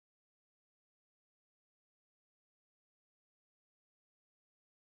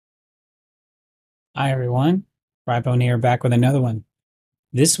Hi everyone, Ripone here back with another one.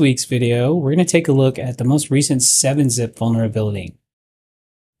 This week's video, we're going to take a look at the most recent 7-zip vulnerability.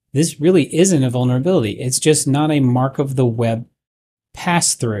 This really isn't a vulnerability, it's just not a mark of the web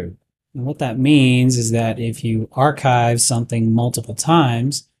pass-through. And what that means is that if you archive something multiple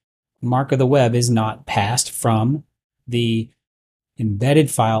times, mark of the web is not passed from the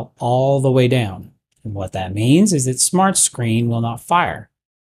embedded file all the way down. And what that means is that Smart Screen will not fire.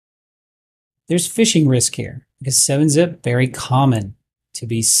 There's phishing risk here because 7-zip, very common to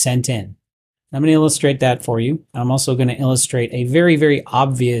be sent in. I'm going to illustrate that for you. I'm also going to illustrate a very, very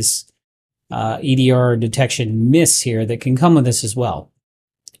obvious EDR detection miss here that can come with this as well.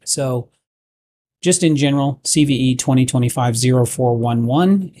 So just in general,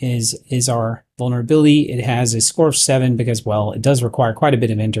 CVE-2025-0411 is our vulnerability. It has a score of 7 because, well, it does require quite a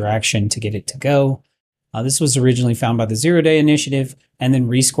bit of interaction to get it to go. This was originally found by the Zero Day Initiative and then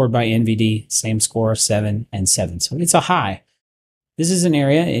rescored by NVD, same score, 7 and 7. So it's a high. This is an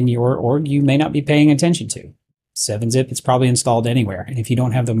area in your org you may not be paying attention to. 7-zip, it's probably installed anywhere. And if you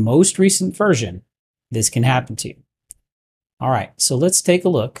don't have the most recent version, this can happen to you. All right, so let's take a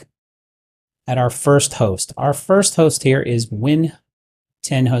look at our first host. Our first host here is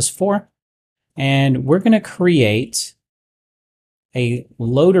Win10 host 4. And we're going to create a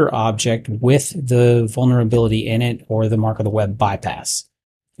loader object with the vulnerability in it or the mark of the web bypass.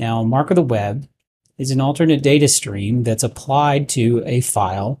 Now, mark of the web is an alternate data stream that's applied to a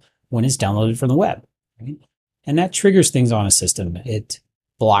file when it's downloaded from the web. Right? And that triggers things on a system. It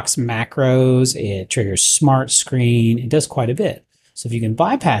blocks macros, it triggers smart screen, it does quite a bit. So if you can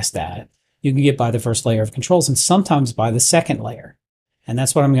bypass that, you can get by the first layer of controls and sometimes by the second layer. And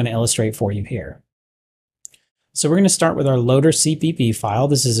that's what I'm going to illustrate for you here. So we're going to start with our loader CPP file.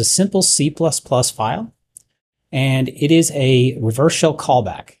 This is a simple C++ file, and it is a reverse shell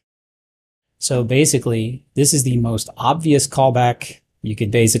callback. So basically, this is the most obvious callback you could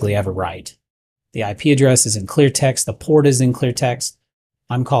basically ever write. The IP address is in clear text. The port is in clear text.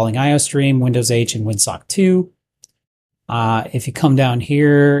 I'm calling IOStream, Windows H, and WinSock 2. If you come down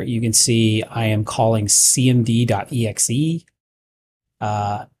here, you can see I am calling cmd.exe.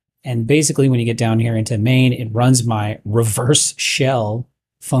 And basically, when you get down here into main, it runs my reverse shell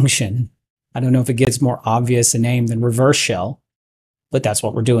function. I don't know if it gets more obvious a name than reverse shell, but that's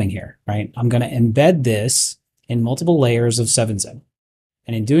what we're doing here, right? I'm going to embed this in multiple layers of 7-zip.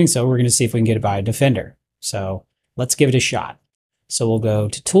 And in doing so, we're going to see if we can get it by a defender. So let's give it a shot. So we'll go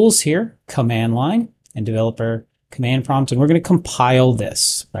to Tools here, Command Line, and Developer Command Prompt, and we're going to compile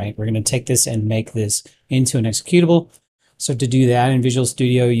this, right? We're going to take this and make this into an executable. So to do that in Visual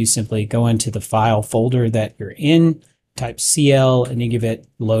Studio, you simply go into the file folder that you're in, type CL, and you give it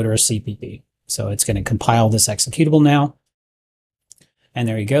loader CPP. So it's going to compile this executable now. And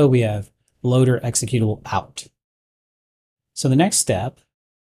there you go. We have loader executable out. So the next step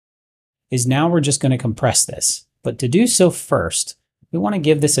is now we're just going to compress this. But to do so first, we want to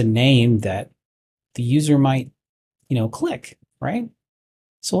give this a name that the user might, click, right?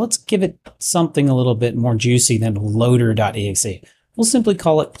 So let's give it something a little bit more juicy than loader.exe. We'll simply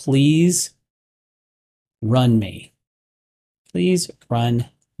call it please run me. Please run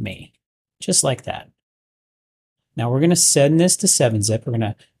me. Just like that. Now we're going to send this to 7-zip. We're going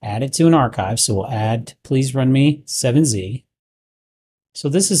to add it to an archive. So we'll add please run me 7z. So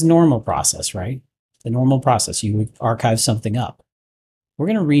this is normal process, right? The normal process. You archive something up. We're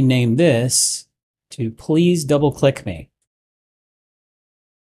going to rename this to please double click me.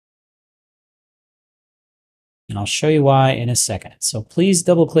 And I'll show you why in a second. So please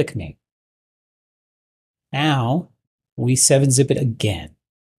double click me. Now we 7-zip it again.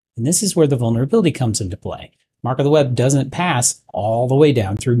 And this is where the vulnerability comes into play. Mark of the web doesn't pass all the way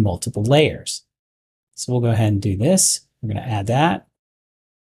down through multiple layers. So we'll go ahead and do this. We're going to add that.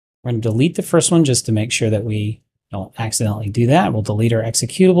 We're going to delete the first one just to make sure that we don't accidentally do that. We'll delete our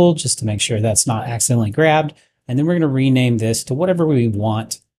executable just to make sure that's not accidentally grabbed. And then we're going to rename this to whatever we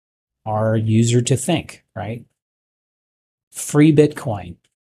want our user to think, right? Free Bitcoin,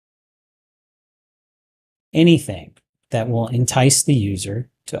 anything that will entice the user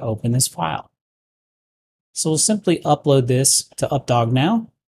to open this file. So we'll simply upload this to Updog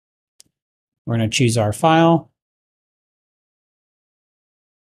now. We're going to choose our file.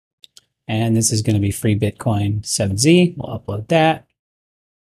 And this is going to be Free Bitcoin 7z. We'll upload that.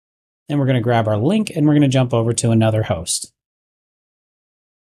 Then we're going to grab our link and we're going to jump over to another host.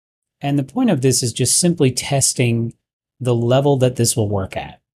 And the point of this is just simply testing the level that this will work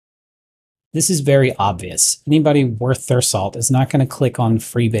at. This is very obvious. Anybody worth their salt is not going to click on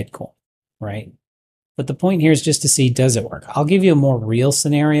Free Bitcoin, right? But the point here is just to see, does it work? I'll give you a more real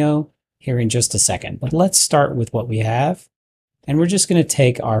scenario here in just a second. But let's start with what we have. And we're just going to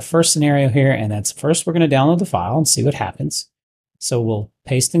take our first scenario here, and that's first we're going to download the file and see what happens. So we'll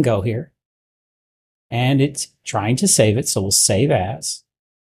paste and go here. And it's trying to save it, so we'll save as.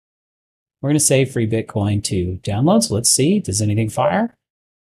 We're going to save free Bitcoin to download. So let's see, does anything fire?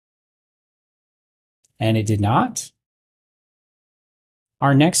 And it did not.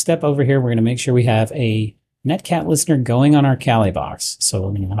 Our next step over here, we're going to make sure we have a Netcat listener going on our Kali box. So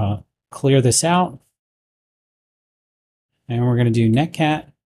we're going to clear this out. And we're going to do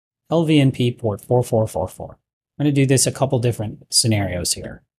netcat LVNP port 4444. I'm going to do this a couple different scenarios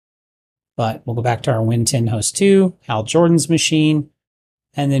here. But we'll go back to our Win10 host 2, Hal Jordan's machine,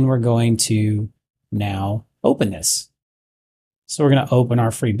 and then we're going to now open this. So we're going to open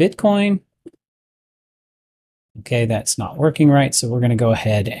our free Bitcoin. Okay, that's not working right, so we're going to go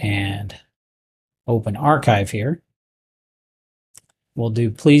ahead and open archive here. We'll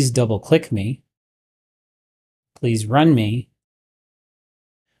do please double click me. Please run me.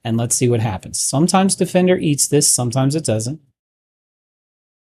 And let's see what happens. Sometimes Defender eats this, sometimes it doesn't.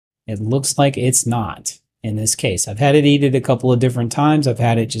 It looks like it's not in this case. I've had it eat it a couple of different times. I've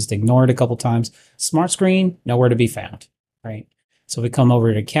had it just ignore it a couple times. Smart screen, nowhere to be found, right? So we come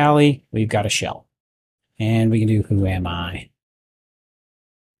over to Kali, we've got a shell. And we can do who am I?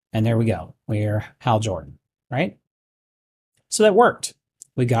 And there we go. We're Hal Jordan, right? So that worked.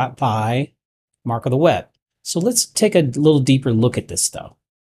 We got by mark of the web. So let's take a little deeper look at this though.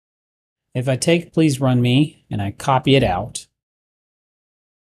 If I take please run me and I copy it out,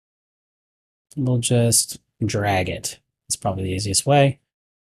 we'll just drag it. It's probably the easiest way.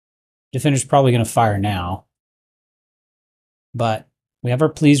 Defender's probably going to fire now. But we have our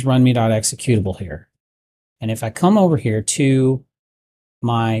please run me.executable here. And if I come over here to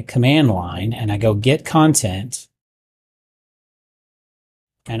my command line and I go get content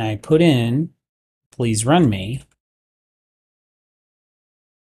and I put in please run me,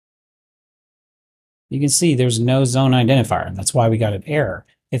 you can see there's no zone identifier. That's why we got an error.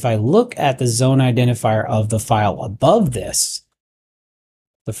 If I look at the zone identifier of the file above this,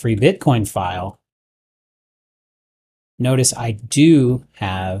 the free Bitcoin file, notice I do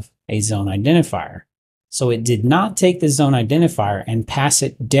have a zone identifier. So it did not take the zone identifier and pass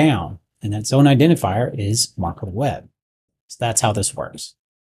it down. And that zone identifier is mark of the web. So that's how this works.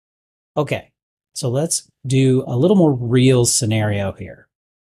 Okay, so let's do a little more real scenario here.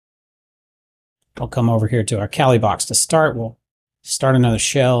 I'll come over here to our Kali box to start. We'll start another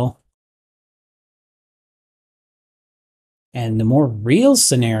shell. And the more real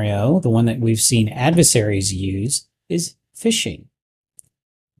scenario, the one that we've seen adversaries use, is phishing.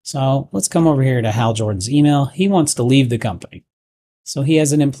 So let's come over here to Hal Jordan's email. He wants to leave the company. So he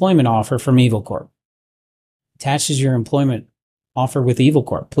has an employment offer from Evil Corp. Attaches your employment offer with Evil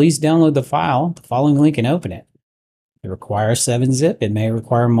Corp. Please download the file, the following link, and open it. It requires 7-zip. It may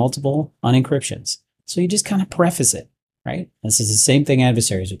require multiple unencryptions. So you just kind of preface it, right? This is the same thing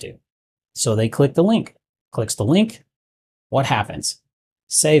adversaries would do. So they click the link. Clicks the link. What happens?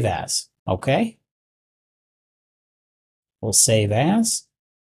 Save as. Okay. We'll save as.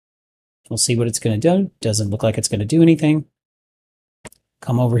 We'll see what it's going to do. Doesn't look like it's going to do anything.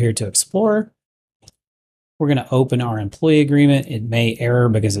 Come over here to Explorer. We're going to open our employee agreement. It may error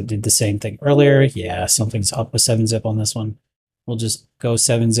because it did the same thing earlier. Yeah, something's up with 7-zip on this one. We'll just go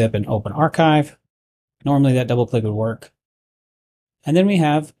 7-zip and open archive. Normally that double click would work. And then we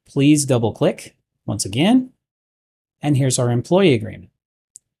have please double click once again. And here's our employee agreement.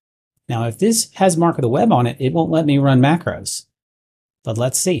 Now, if this has mark of the web on it, it won't let me run macros. But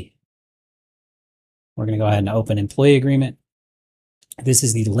let's see. We're going to go ahead and open employee agreement. This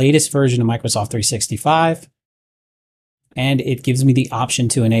is the latest version of Microsoft 365, and it gives me the option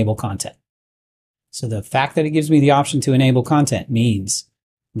to enable content. So the fact that it gives me the option to enable content means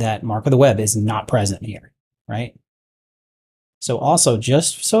that mark of the web is not present here, right? So also,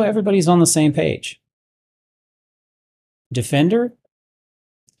 just so everybody's on the same page, Defender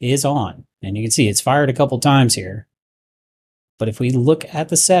is on, and you can see it's fired a couple times here. But if we look at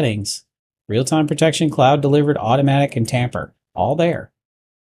the settings, real-time protection, cloud delivered, automatic, and tamper, all there.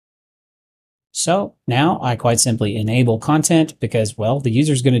 So now I quite simply enable content because, well, the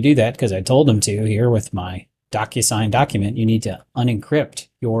user's going to do that because I told them to here with my DocuSign document. You need to unencrypt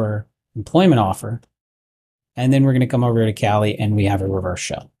your employment offer. And then we're going to come over to Kali and we have a reverse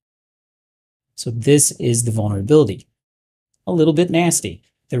shell. So this is the vulnerability. A little bit nasty.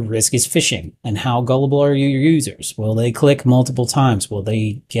 The risk is phishing. And how gullible are your users? Will they click multiple times? Will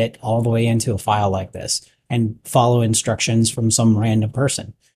they get all the way into a file like this and follow instructions from some random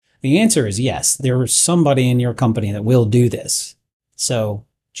person? The answer is yes. There is somebody in your company that will do this. So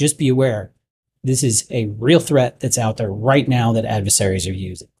just be aware, this is a real threat that's out there right now that adversaries are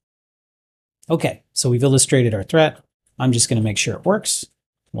using. Okay, so we've illustrated our threat. I'm just going to make sure it works.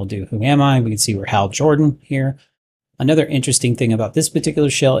 We'll do who am I? We can see we're Hal Jordan here. Another interesting thing about this particular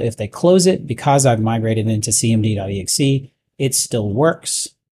shell, if they close it, because I've migrated into cmd.exe, it still works.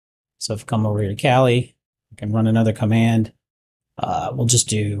 So if I come over here to Kali, I can run another command. We'll just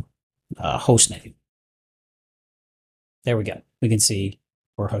do hostname. There we go. We can see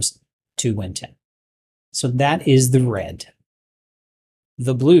we're host 2Win10. So that is the red.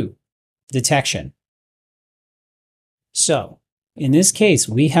 The blue, detection. So in this case,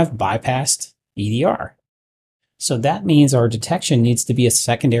 we have bypassed EDR. So that means our detection needs to be a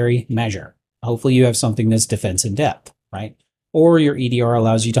secondary measure. Hopefully you have something that's defense in depth, right? Or your EDR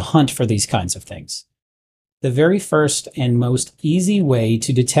allows you to hunt for these kinds of things. The very first and most easy way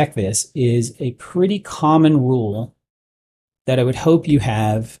to detect this is a pretty common rule that I would hope you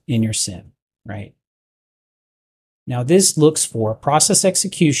have in your SIEM, right? Now this looks for process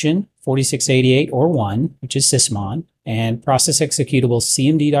execution 4688 or 1, which is sysmon, and process executable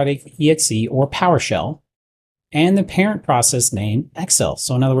cmd.exe or PowerShell, and the parent process name Excel.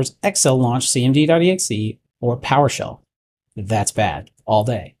 So in other words, Excel launched cmd.exe or PowerShell. That's bad all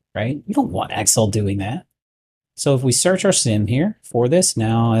day, right? You don't want Excel doing that. So if we search our SIEM here for this,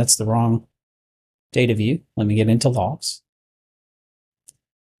 now that's the wrong data view. Let me get into logs.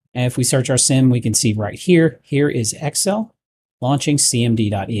 And if we search our SIEM, we can see right here, here is Excel launching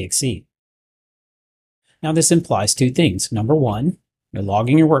cmd.exe. Now this implies two things. Number one, you're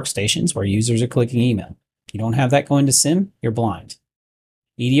logging your workstations where users are clicking email. If you don't have that going to SIEM, you're blind.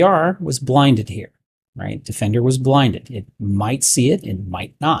 EDR was blinded here, right? Defender was blinded. It might see it, it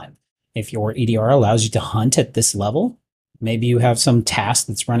might not. If your EDR allows you to hunt at this level, maybe you have some task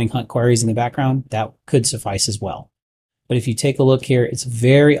that's running hunt queries in the background, that could suffice as well. But if you take a look here, it's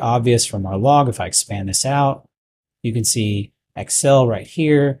very obvious from our log. If I expand this out, you can see Excel right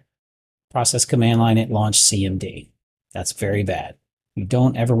here, process command line, it launched CMD. That's very bad. You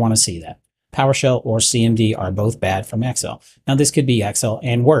don't ever want to see that. PowerShell or CMD are both bad from Excel. Now this could be Excel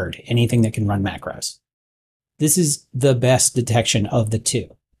and Word, anything that can run macros. This is the best detection of the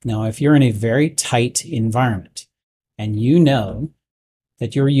two. Now, if you're in a very tight environment and you know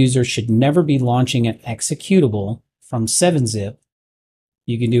that your user should never be launching an executable from 7-zip,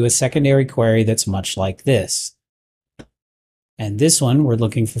 you can do a secondary query that's much like this. And this one, we're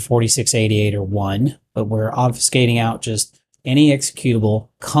looking for 4688 or 1, but we're obfuscating out just any executable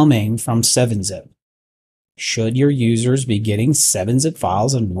coming from 7-zip. Should your users be getting 7-zip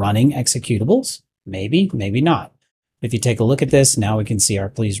files and running executables? Maybe, maybe not. If you take a look at this, now we can see our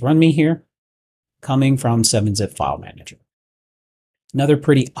please run me here coming from 7-zip file manager. Another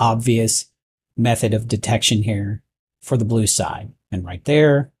pretty obvious method of detection here for the blue side. And right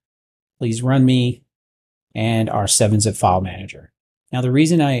there, please run me and our 7-zip file manager. Now the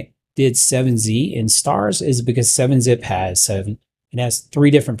reason I did 7Z in stars is because 7-zip has it has 3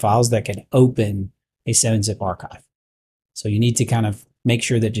 different files that can open a 7-zip archive. So you need to kind of make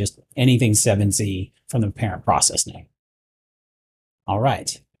sure that just anything 7Z from the parent process name. All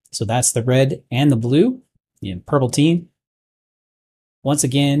right, so that's the red and the blue in purple team. Once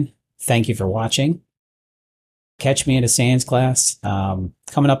again, thank you for watching. Catch me at a SANS class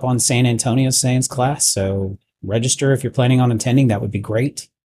coming up on San Antonio SANS class. So register if you're planning on attending. That would be great.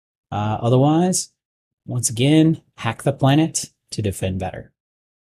 Otherwise, once again, hack the planet to defend better.